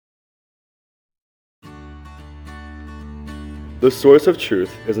The Source of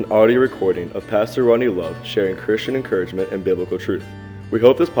Truth is an audio recording of Pastor Ronnie Love sharing Christian encouragement and biblical truth. We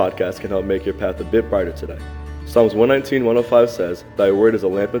hope this podcast can help make your path a bit brighter today. Psalms 119:105 says, "Thy word is a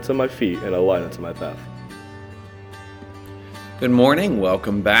lamp unto my feet and a light unto my path." Good morning.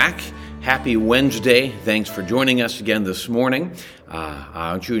 Welcome back. Happy Wednesday. Thanks for joining us again this morning.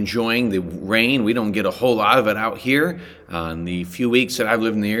 Aren't you enjoying the rain? We don't get a whole lot of it out here. In the few weeks that I've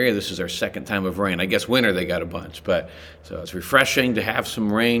lived in the area, this is our second time of rain. I guess winter they got a bunch, so it's refreshing to have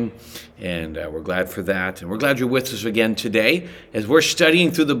some rain, and we're glad for that. And we're glad you're with us again today as we're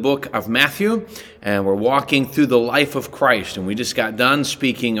studying through the book of Matthew, and we're walking through the life of Christ. And we just got done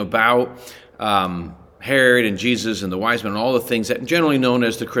speaking about Herod and Jesus and the wise men and all the things that are generally known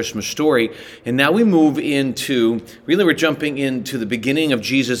as the Christmas story. And now we move into, we're jumping into the beginning of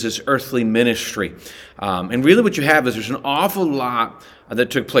Jesus' earthly ministry. And really what you have is there's an awful lot that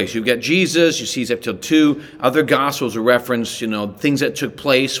took place. You've got Jesus, you see up till 2. Other Gospels are reference, things that took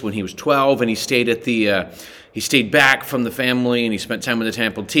place when he was 12 and he stayed at he stayed back from the family and he spent time in the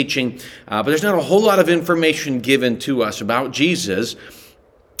temple teaching. But there's not a whole lot of information given to us about Jesus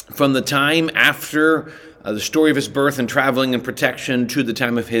from the time after the story of his birth and traveling and protection to the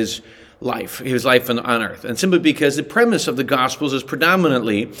time of his life on earth. And simply because the premise of the Gospels is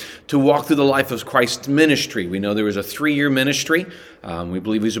predominantly to walk through the life of Christ's ministry. We know there was a 3-year ministry. We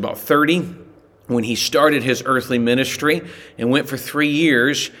believe he was about 30 when he started his earthly ministry and went for 3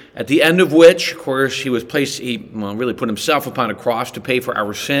 years, at the end of which, of course, he really put himself upon a cross to pay for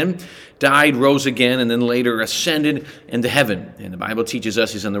our sin, died, rose again, and then later ascended into heaven. And the Bible teaches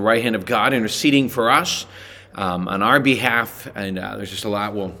us he's on the right hand of God, interceding for us on our behalf, and there's just a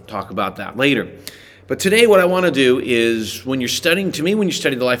lot. We'll talk about that later. But today what I want to do is, when you study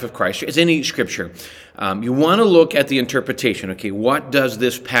the life of Christ, as any scripture, you want to look at the interpretation. Okay, what does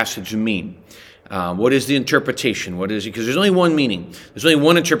this passage mean? What is the interpretation? Because there's only one meaning. There's only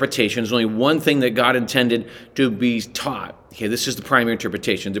one interpretation. There's only one thing that God intended to be taught. Okay, this is the primary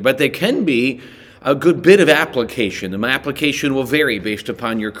interpretation. But there can be a good bit of application. The application will vary based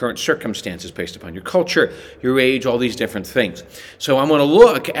upon your current circumstances, based upon your culture, your age, all these different things. So I'm going to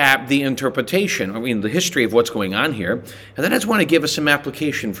look at the interpretation, the history of what's going on here, and then I just want to give us some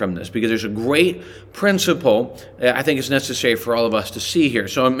application from this, because there's a great principle that I think is necessary for all of us to see here.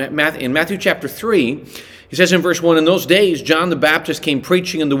 So in Matthew chapter 3, he says in verse 1, "In those days John the Baptist came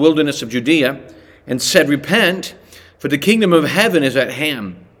preaching in the wilderness of Judea and said, 'Repent, for the kingdom of heaven is at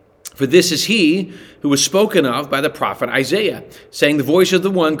hand. For this is he who was spoken of by the prophet Isaiah, saying, the voice of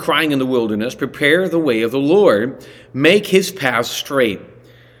the one crying in the wilderness, prepare the way of the Lord, make his path straight.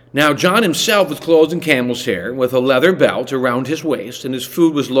 Now John himself was clothed in camel's hair, with a leather belt around his waist, and his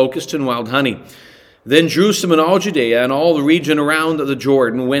food was locusts and wild honey. Then Jerusalem and all Judea and all the region around the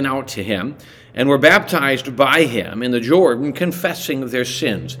Jordan went out to him, and were baptized by him in the Jordan, confessing their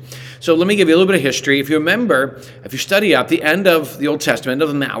sins.'" So let me give you a little bit of history. If you remember, if you study up the end of the Old Testament,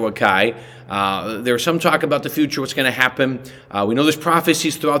 of Malachi, there's some talk about the future, what's going to happen. We know there's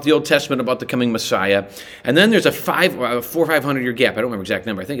prophecies throughout the Old Testament about the coming Messiah. And then there's a 500-year gap. I don't remember the exact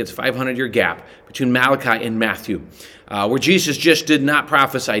number. I think it's a 500-year gap between Malachi and Matthew, where Jesus just did not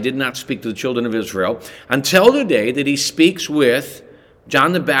prophesy, did not speak to the children of Israel, until the day that he speaks with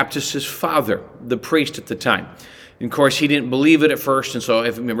John the Baptist's father, the priest at the time. And of course, he didn't believe it at first, and so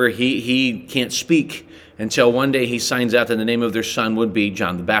he can't speak until one day he signs out that the name of their son would be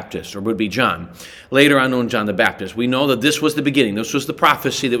John the Baptist, or would be John. Later on known John the Baptist. We know that this was the beginning. This was the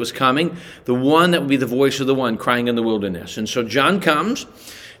prophecy that was coming, the one that would be the voice of the one crying in the wilderness. And so John comes,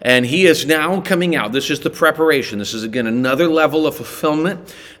 and he is now coming out. This is the preparation. This is, again, another level of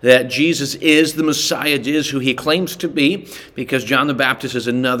fulfillment that Jesus is the Messiah, is who he claims to be, because John the Baptist is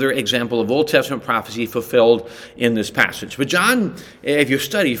another example of Old Testament prophecy fulfilled in this passage. But John, if you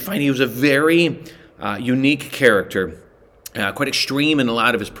study, you find he was a very unique character. Quite extreme in a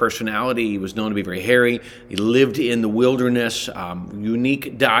lot of his personality. He was known to be very hairy. He lived in the wilderness.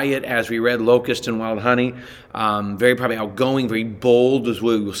 Unique diet, as we read, locust and wild honey. Very probably outgoing, very bold, as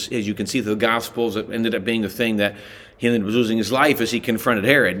you can see through the Gospels. It ended up being the thing that he ended up losing his life as he confronted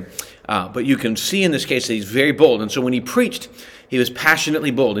Herod. But you can see in this case that he's very bold. And so when he preached, he was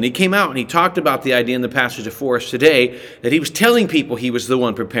passionately bold. And he came out and he talked about the idea in the passage before us today that he was telling people he was the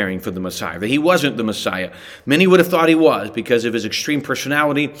one preparing for the Messiah, that he wasn't the Messiah. Many would have thought he was because of his extreme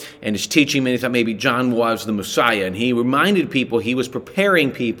personality and his teaching. Many thought maybe John was the Messiah. And he reminded people he was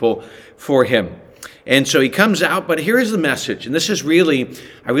preparing people for him. And so he comes out, but here is the message. And this is I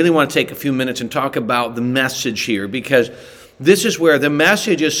really want to take a few minutes and talk about the message here, because this is where the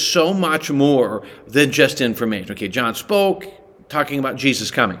message is so much more than just information. Okay, John spoke, talking about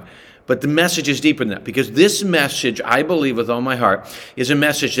Jesus coming. But the message is deeper than that, because this message, I believe with all my heart, is a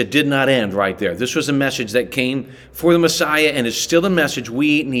message that did not end right there. This was a message that came for the Messiah and is still the message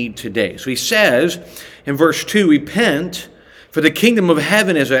we need today. So he says in verse 2, repent, for the kingdom of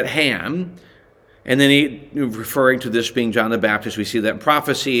heaven is at hand. And then he, referring to this being John the Baptist, we see that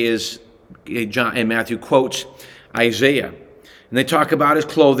prophecy is, John and Matthew quotes Isaiah. And they talk about his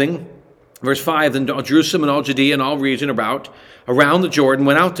clothing. Verse 5, then all Jerusalem and all Judea and all region around the Jordan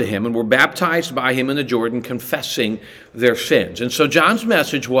went out to him and were baptized by him in the Jordan, confessing their sins. And so John's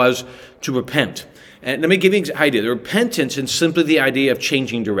message was to repent. And let me give you an idea. The repentance is simply the idea of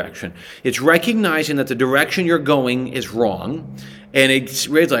changing direction. It's recognizing that the direction you're going is wrong. And it's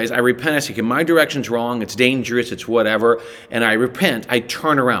realized, I repent, I say, okay, my direction's wrong, it's dangerous, it's whatever, and I repent, I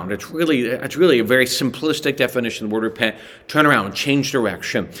turn around. It's really a very simplistic definition of the word repent, turn around, change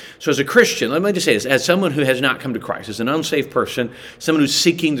direction. So as a Christian, let me just say this, as someone who has not come to Christ, as an unsaved person, someone who's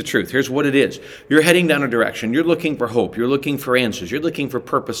seeking the truth, here's what it is. You're heading down a direction, you're looking for hope, you're looking for answers, you're looking for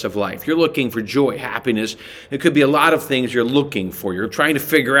purpose of life, you're looking for joy, happiness. It could be a lot of things you're looking for. You're trying to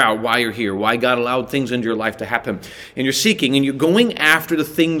figure out why you're here, why God allowed things into your life to happen. And you're seeking, and you're going after the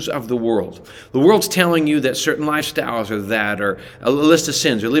things of the world. The world's telling you that certain lifestyles are that, or a list of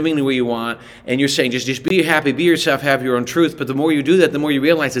sins, or living the way you want, and you're saying just be happy, be yourself, have your own truth. But the more you do that, the more you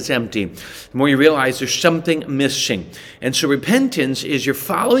realize it's empty. The more you realize there's something missing. And so repentance is you're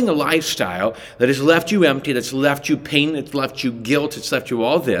following a lifestyle that has left you empty, that's left you pain, that's left you guilt, it's left you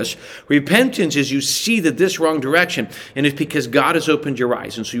all this. Repentance is you see that this wrong direction, and it's because God has opened your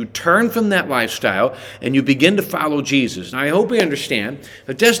eyes. And so you turn from that lifestyle, and you begin to follow Jesus. And I hope we understand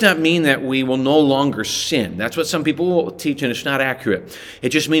it does not mean that we will no longer sin. That's what some people will teach, and it's not accurate. It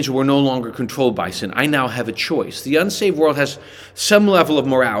just means we're no longer controlled by sin. I now have a choice. The unsaved world has some level of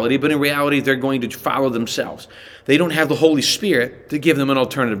morality, but in reality, they're going to follow themselves. They don't have the Holy Spirit to give them an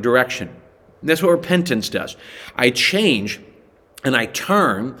alternative direction. And that's what repentance does. I change, and I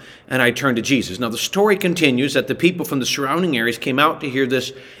turn to Jesus. Now, the story continues that the people from the surrounding areas came out to hear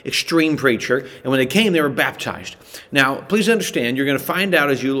this extreme preacher, and when they came, they were baptized. Now, please understand, you're going to find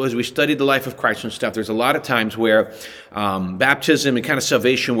out as we study the life of Christ and stuff, there's a lot of times where baptism and kind of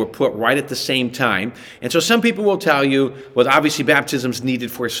salvation were put right at the same time. And so some people will tell you, well, obviously baptism is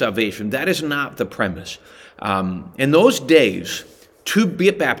needed for salvation. That is not the premise. In those days, to be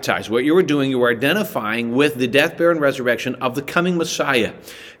baptized, what you were doing, you were identifying with the death, burial, and resurrection of the coming Messiah.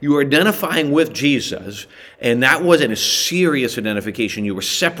 You were identifying with Jesus, and that wasn't a serious identification. You were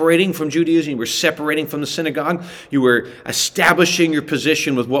separating from Judaism. You were separating from the synagogue. You were establishing your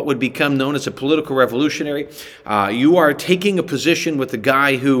position with what would become known as a political revolutionary. You are taking a position with the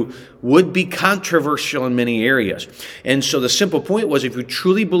guy who would be controversial in many areas. And so the simple point was, if you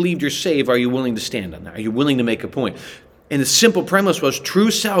truly believed you're saved, are you willing to stand on that? Are you willing to make a point? And the simple premise was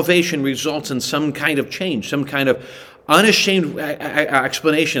true salvation results in some kind of change, some kind of unashamed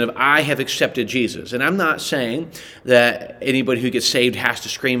explanation of I have accepted Jesus. And I'm not saying that anybody who gets saved has to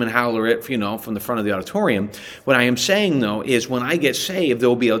scream and holler it, from the front of the auditorium. What I am saying, though, is when I get saved, there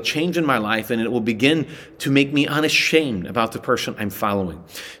will be a change in my life, and it will begin to make me unashamed about the person I'm following.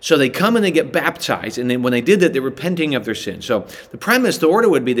 So they come and they get baptized, and then when they did that, they're repenting of their sin. So the order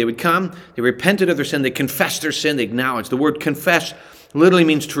would be they would come, they repented of their sin, they confessed their sin, they acknowledged. The word confess literally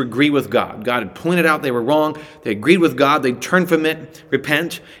means to agree with God. God had pointed out they were wrong. They agreed with God. They turned from it,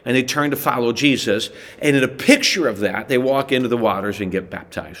 repent, and they turned to follow Jesus. And in a picture of that, they walk into the waters and get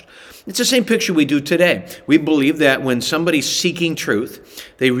baptized. It's the same picture we do today. We believe that when somebody's seeking truth,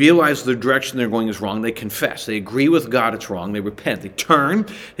 they realize the direction they're going is wrong. They confess. They agree with God it's wrong. They repent. They turn.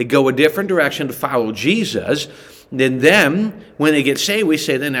 They go a different direction to follow Jesus. Then, when they get saved, we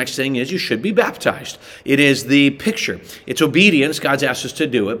say the next thing is you should be baptized. It is the picture. It's obedience. God's asked us to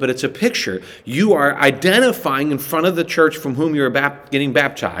do it, but it's a picture. You are identifying in front of the church from whom you are getting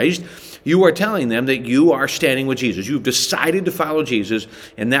baptized. You are telling them that you are standing with Jesus. You've decided to follow Jesus,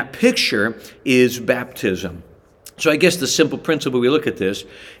 and that picture is baptism. So I guess the simple principle we look at this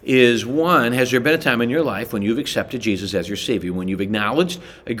is, one, has there been a time in your life when you've accepted Jesus as your Savior, when you've acknowledged,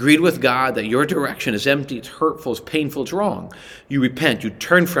 agreed with God that your direction is empty, it's hurtful, it's painful, it's wrong. You repent, you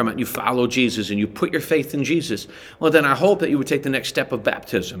turn from it, you follow Jesus, and you put your faith in Jesus. Well, then I hope that you would take the next step of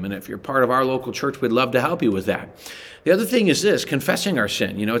baptism. And if you're part of our local church, we'd love to help you with that. The other thing is this, confessing our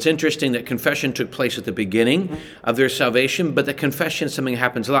sin. It's interesting that confession took place at the beginning of their salvation, but the confession is something that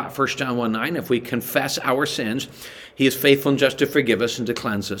happens a lot. 1 John 1:9, if we confess our sins, He is faithful and just to forgive us and to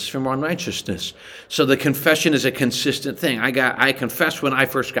cleanse us from unrighteousness. So the confession is a consistent thing. I confessed when I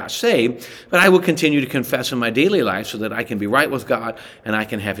first got saved, but I will continue to confess in my daily life so that I can be right with God and I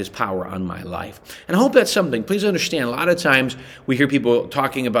can have his power on my life. And I hope that's something. Please understand, a lot of times we hear people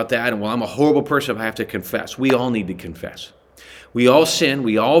talking about that, and well, I'm a horrible person if I have to confess. We all need to confess. We all sin.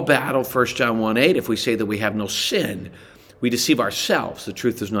 We all battle 1 John 1:8. If we say that we have no sin, we deceive ourselves. The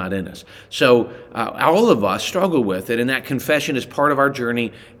truth is not in us. So all of us struggle with it, and that confession is part of our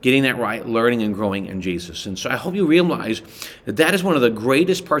journey, getting that right, learning and growing in Jesus. And so I hope you realize that that is one of the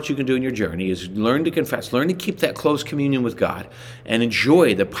greatest parts you can do in your journey, is learn to confess, learn to keep that close communion with God, and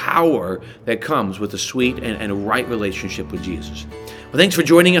enjoy the power that comes with a sweet and a right relationship with Jesus. Well, thanks for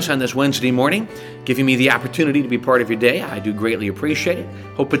joining us on this Wednesday morning, giving me the opportunity to be part of your day. I do greatly appreciate it.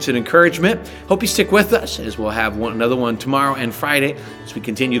 Hope it's an encouragement. Hope you stick with us as we'll have another one tomorrow and Friday as we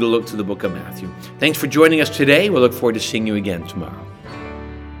continue to look through the book of Matthew. Thanks for joining us today. We'll look forward to seeing you again tomorrow.